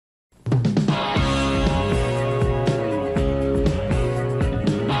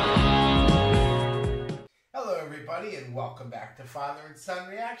everybody, and welcome back to Father and Son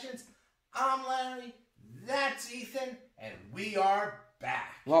Reactions. I'm Larry, that's Ethan, and we are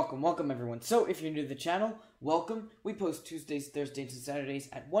back. Welcome everyone. So if you're new to the channel, welcome. We post Tuesdays, Thursdays, and Saturdays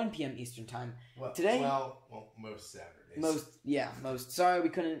at 1 p.m. Eastern Time. Today, most Saturdays. Most. Sorry we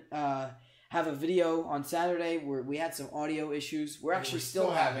couldn't have a video on Saturday. We had some audio issues. We're actually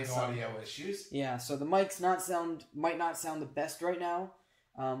still having some audio issues. Yeah, so the mics might not sound the best right now.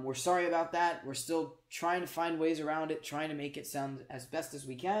 We're sorry about that. We're still trying to find ways around it, trying to make it sound as best as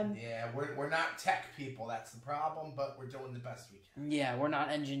we can. Yeah, we're not tech people. That's the problem, but we're doing the best we can. Yeah, we're not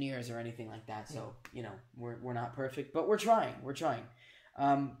engineers or anything like that, so, you know, we're not perfect, but we're trying.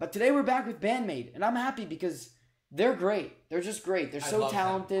 But today we're back with Maid, and I'm happy because they're great. They're just great. They're so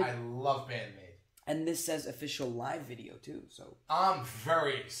talented. I love Maid. And this says official live video, too, so. I'm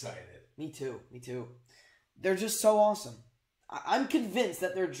very excited. Me too. They're just so awesome. I'm convinced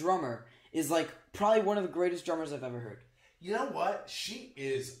that their drummer is, like, probably one of the greatest drummers I've ever heard. You know what? She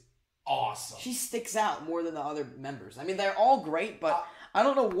is awesome. She sticks out more than the other members. I mean, they're all great, but I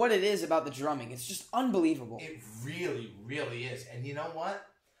don't know what it is about the drumming. It's just unbelievable. It really, really is. And you know what?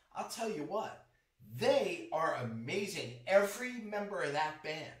 I'll tell you what. They are amazing. Every member of that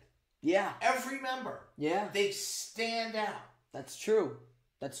band. Yeah. Every member. Yeah. They stand out. That's true.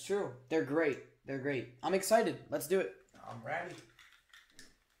 They're great. I'm excited. Let's do it. I'm ready.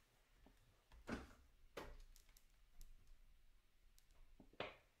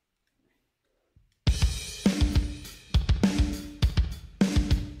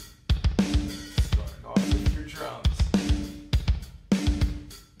 Starting off with your drums.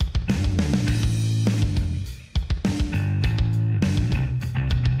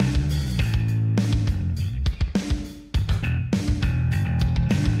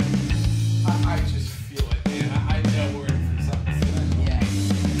 I just feel it, man. I know we're in for something tonight.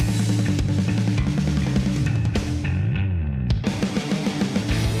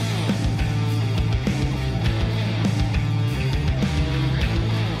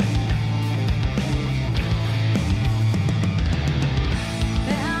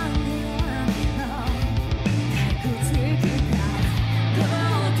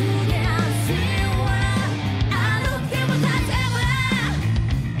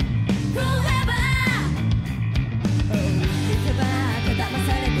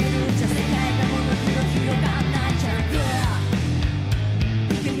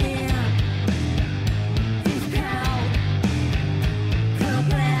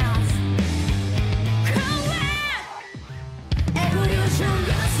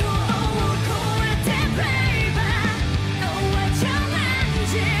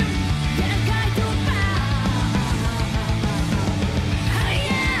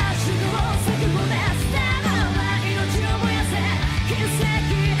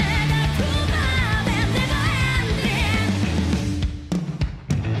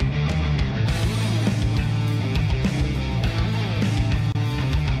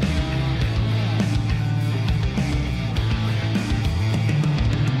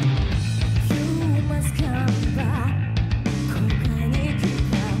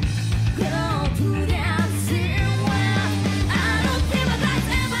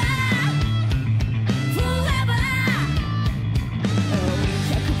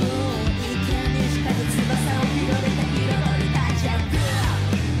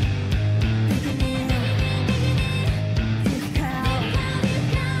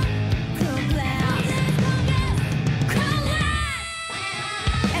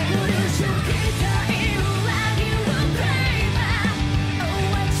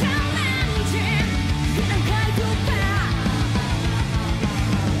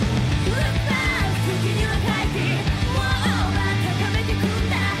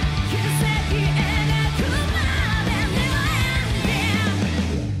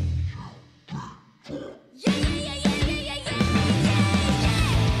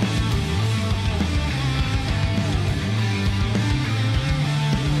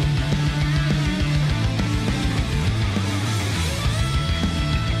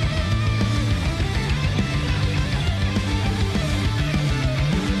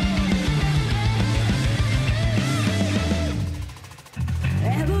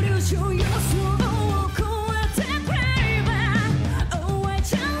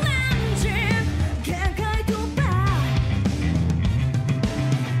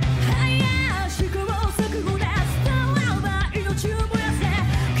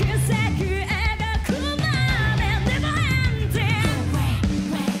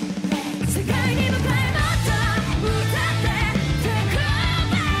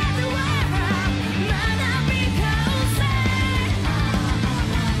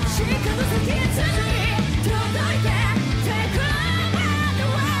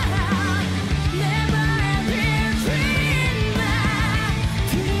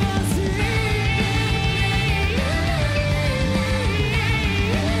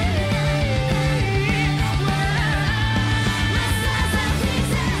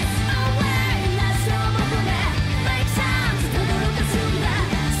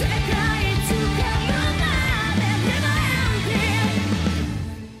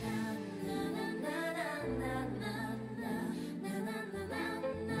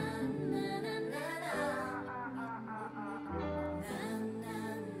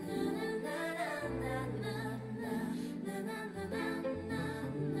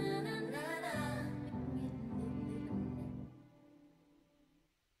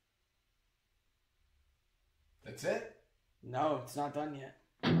 No, it's not done yet.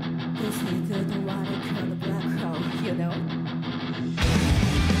 This is the one I call the black hole, you know?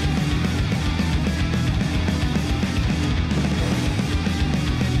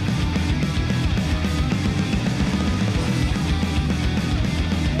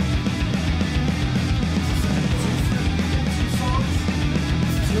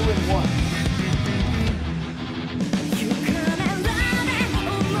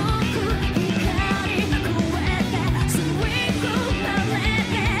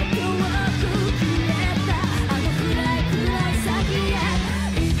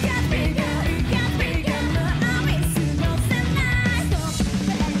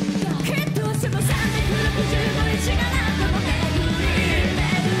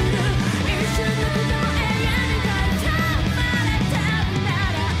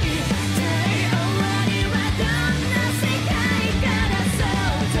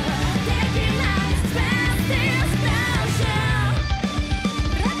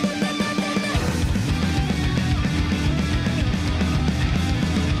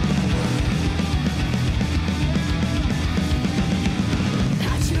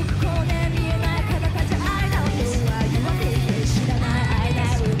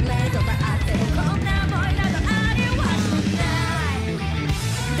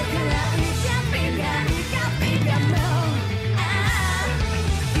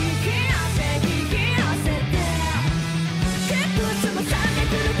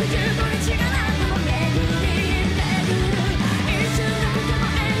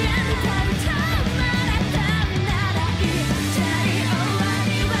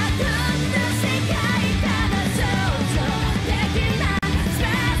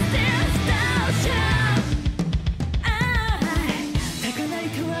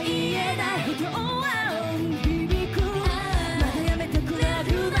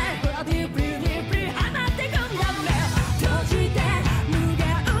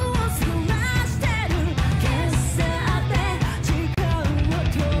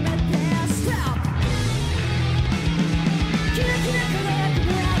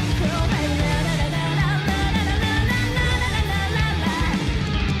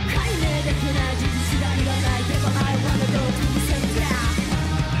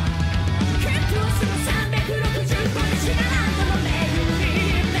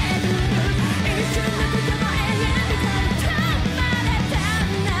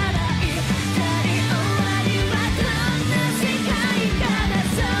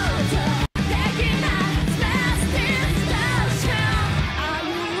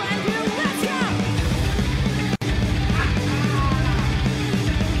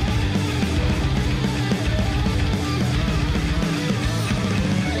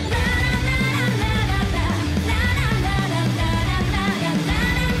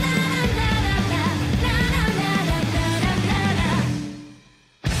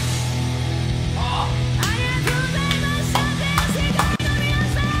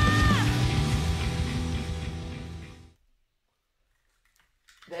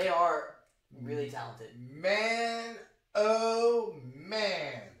 They are really talented. Man, oh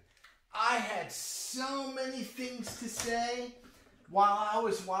man. I had so many things to say while I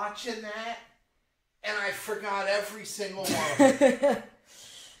was watching that, and I forgot every single one of them.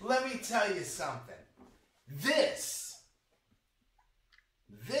 Let me tell you something. This,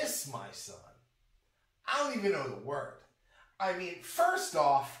 my son, I don't even know the word. I mean, first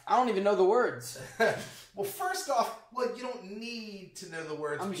off... I don't even know the words. Well, first off, well, you don't need to know the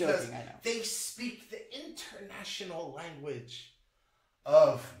words I'm because joking, I know. they speak the international language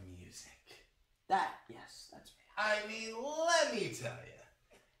of music. That, yes, that's me. I mean, let me tell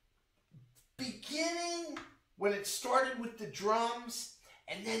you. Beginning when it started with the drums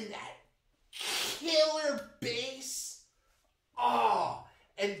and then that killer bass. Oh,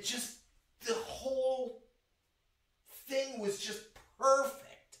 and just the whole thing was just perfect.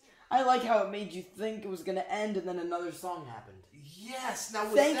 I like how it made you think it was going to end and then another song happened. Yes. Now,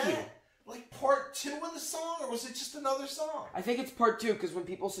 was Thank that you. like part 2 of the song, or was it just another song? I think it's part 2 because when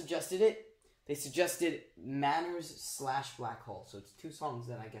people suggested it, they suggested Manners / Black Hole. So it's 2 songs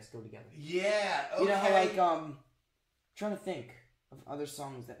that I guess go together. Yeah. Okay. You know how like I'm trying to think of other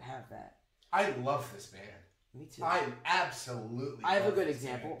songs that have that. I love this band. Me too. I absolutely. I have a love good this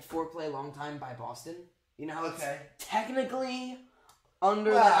example. band. Foreplay Long Time by Boston. You know how it's Okay. technically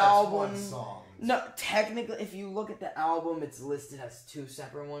under Well, the it's album. one song. No, technically, if you look at the album, it's listed as 2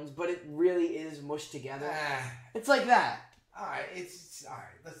 separate ones, but it really is mushed together. It's like that. All right. It's all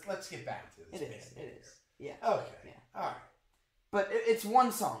right. Let's get back to this. It band is. here. It is. Yeah. Okay. Yeah. All right. But it's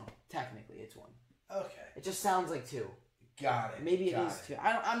one song. Technically, it's one. Okay. It just sounds like 2. Got it. Maybe it Got is 2.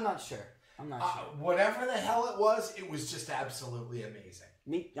 I'm not sure. I'm not sure. Whatever the hell it was just absolutely amazing.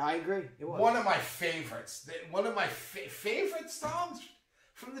 I agree. It was one of my favorites. One of my favorite songs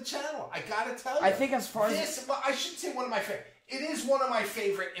from the channel. I gotta tell you. I think as far as well, I should say one of my favorite. It is one of my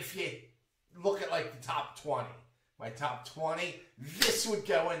favorite if you look at like the top 20. My top 20. This would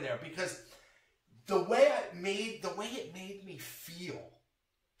go in there because the way it made me feel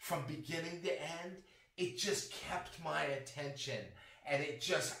from beginning to end, it just kept my attention, and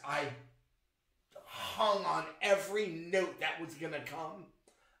I hung on every note that was gonna come.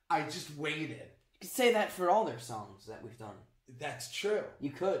 I just waited. You could say that for all their songs that we've done. That's true.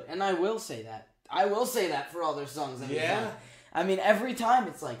 You could, and I will say that. I will say that for all their songs that we've done. Yeah. I mean, every time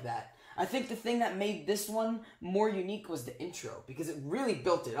it's like that. I think the thing that made this one more unique was the intro, because it really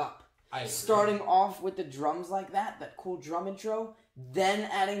built it up. Starting off with the drums like that cool drum intro, then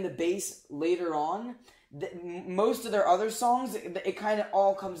adding the bass later on. Most of their other songs, it kind of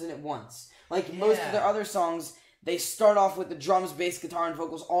all comes in at once. Like, most of their other songs, they start off with the drums, bass, guitar, and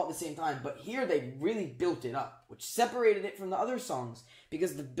vocals all at the same time. But here, they really built it up, which separated it from the other songs,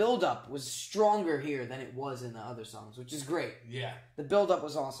 because the build-up was stronger here than it was in the other songs, which is great. Yeah. The build-up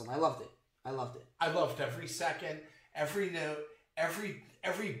was awesome. I loved it. I loved every second, every note, every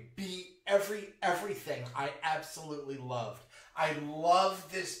beat, everything. I absolutely loved. I love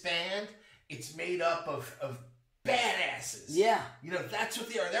this band. It's made up of badasses. Yeah. You know, that's what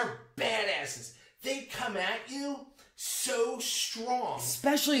they are. They're badasses. They come at you so strong.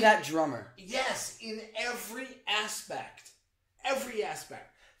 Especially that drummer. Yes, in every aspect. Every aspect.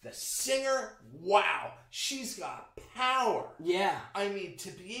 The singer, wow, she's got power. Yeah. I mean,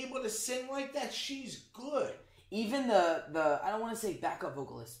 to be able to sing like that, she's good. Even the I don't want to say backup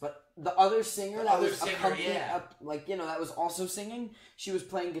vocalist, but the other singer that was also singing, she was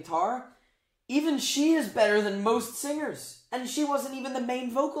playing guitar. Even she is better than most singers. And she wasn't even the main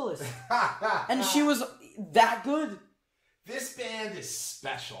vocalist. And she was that good. This band is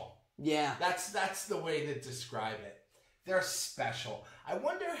special. Yeah. That's the way to describe it. They're special. I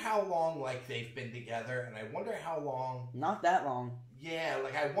wonder how long, like, they've been together, and I wonder how long... Not that long. Yeah,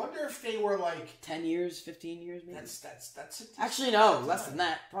 like, I wonder if they were, like... 10 years, 15 years, maybe? That's Actually, no, less than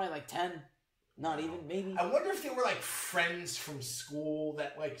that. Probably, like, 10. Not even, maybe. I wonder if they were, like, friends from school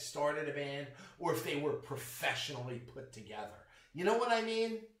that, like, started a band, or if they were professionally put together. You know what I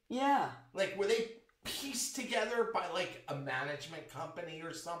mean? Yeah. Like, were they pieced together by, like, a management company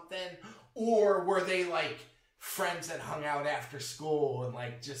or something? Or were they, like... friends that hung out after school and,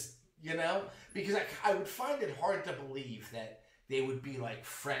 like, just, you know? Because I would find it hard to believe that they would be, like,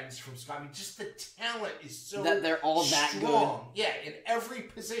 friends from school. I mean, just the talent is so that they're all that strong. Good. Yeah, in every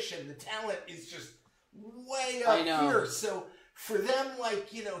position, the talent is just way up here. So for them,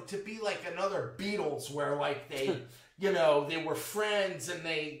 like, you know, to be like another Beatles where, like, they, you know, they were friends and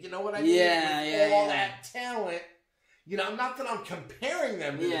they, you know what I mean? Yeah, all that talent. You know, not that I'm comparing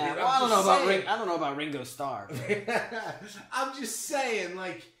them to the Beatles. Well, I don't know about Ringo Starr. I'm just saying,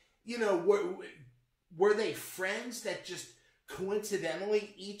 like, you know, were they friends that just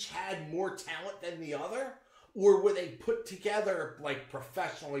coincidentally each had more talent than the other? Or were they put together, like,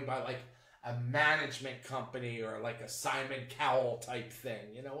 professionally by, like, a management company or, like, a Simon Cowell type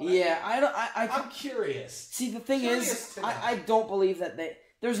thing? You know what I mean? I'm curious. See, the thing is, I don't believe that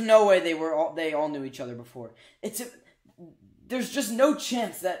there's no way they all knew each other before. There's just no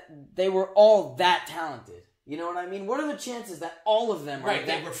chance that they were all that talented. You know what I mean? What are the chances that all of them are right?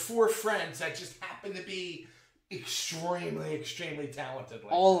 They were four friends that just happened to be extremely, extremely talented.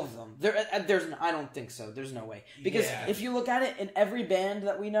 Like all of them. I don't think so. There's no way. Because if you look at it, in every band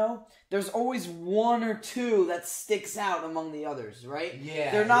that we know, there's always one or two that sticks out among the others, right? Yeah.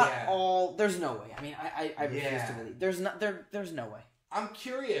 They're not all. There's no way. I mean, I refuse to believe. There's no way. I'm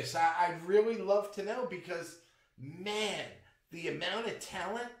curious. I'd really love to know because, man, the amount of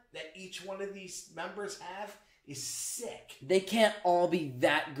talent that each one of these members have is sick. They can't all be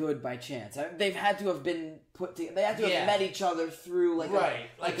that good by chance. They've had to have been put together. They had to have met each other through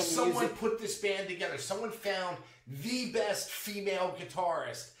like someone put this band together. Someone found the best female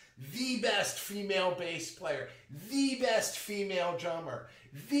guitarist, the best female bass player, the best female drummer,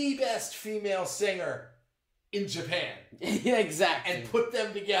 the best female singer in Japan. Yeah, exactly. And put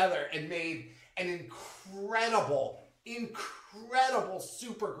them together and made an incredible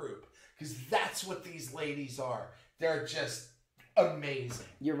supergroup. Because that's what these ladies are. They're just amazing.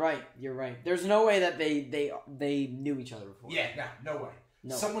 You're right. There's no way that they knew each other before. Yeah, no way.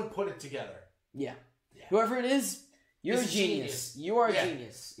 No. Someone put it together. Yeah. Whoever it is, You're a genius. You are a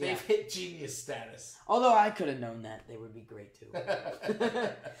genius. Yeah. They've hit genius status. Although I could have known that. They would be great too.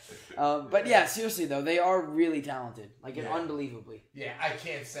 But yeah, seriously though, they are really talented. Like, unbelievably. Yeah, I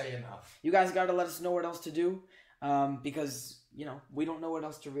can't say enough. You guys got to let us know what else to do. Because, we don't know what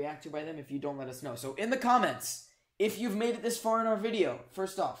else to react to by them if you don't let us know. So in the comments, if you've made it this far in our video,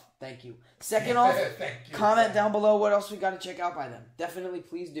 first off, thank you. Second off, comment down below what else we got to check out by them. Definitely,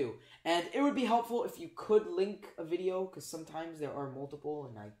 please do. And it would be helpful if you could link a video, because sometimes there are multiple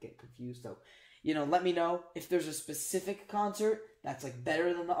and I get confused. So, let me know if there's a specific concert that's like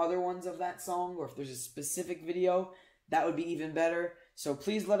better than the other ones of that song, or if there's a specific video, that would be even better. So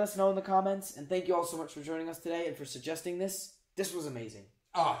please let us know in the comments. And thank you all so much for joining us today and for suggesting this. This was amazing.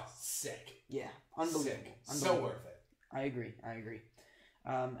 Oh, sick. Yeah, unbelievable. So worth it. I agree.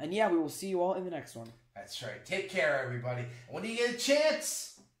 And yeah, we will see you all in the next one. That's right. Take care, everybody. And when you get a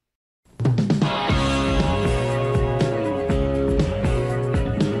chance...